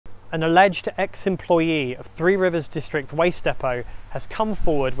An alleged ex-employee of Three Rivers District Waste Depot has come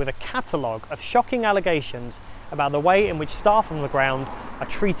forward with a catalogue of shocking allegations about the way in which staff on the ground are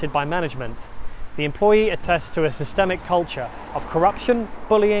treated by management. The employee attests to a systemic culture of corruption,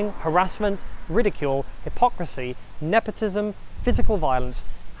 bullying, harassment, ridicule, hypocrisy, nepotism, physical violence,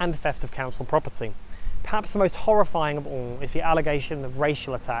 and theft of council property. Perhaps the most horrifying of all is the allegation of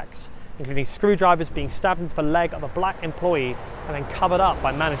racial attacks, including screwdrivers being stabbed into the leg of a black employee and then covered up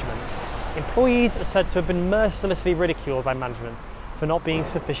by management. Employees are said to have been mercilessly ridiculed by management for not being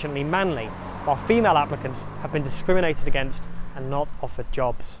sufficiently manly, while female applicants have been discriminated against and not offered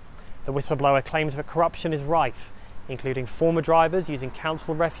jobs. The whistleblower claims that corruption is rife, including former drivers using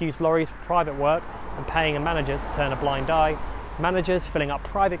council refuse lorries for private work and paying a manager to turn a blind eye, managers filling up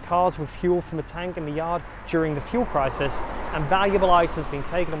private cars with fuel from a tank in the yard during the fuel crisis, and valuable items being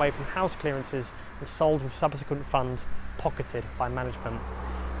taken away from house clearances and sold with subsequent funds pocketed by management.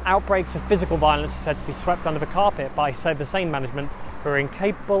 Outbreaks of physical violence are said to be swept under the carpet by the same management, who are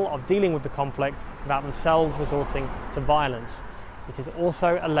incapable of dealing with the conflict without themselves resorting to violence. It is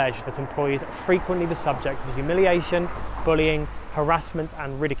also alleged that employees are frequently the subject of humiliation, bullying, harassment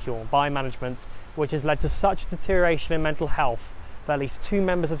and ridicule by management, which has led to such deterioration in mental health that at least 2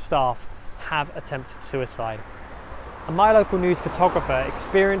 members of staff have attempted suicide. A My Local News photographer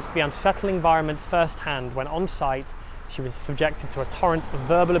experienced the unsettling environment firsthand when on site she was subjected to a torrent of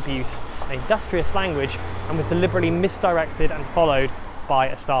verbal abuse and industrious language and was deliberately misdirected and followed by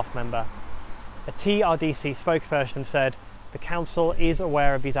a staff member. A TRDC spokesperson said, "The council is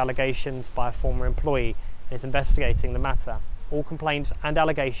aware of these allegations by a former employee and is investigating the matter. All complaints and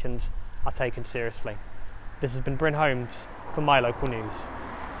allegations are taken seriously." This has been Bryn Holmes for My Local News.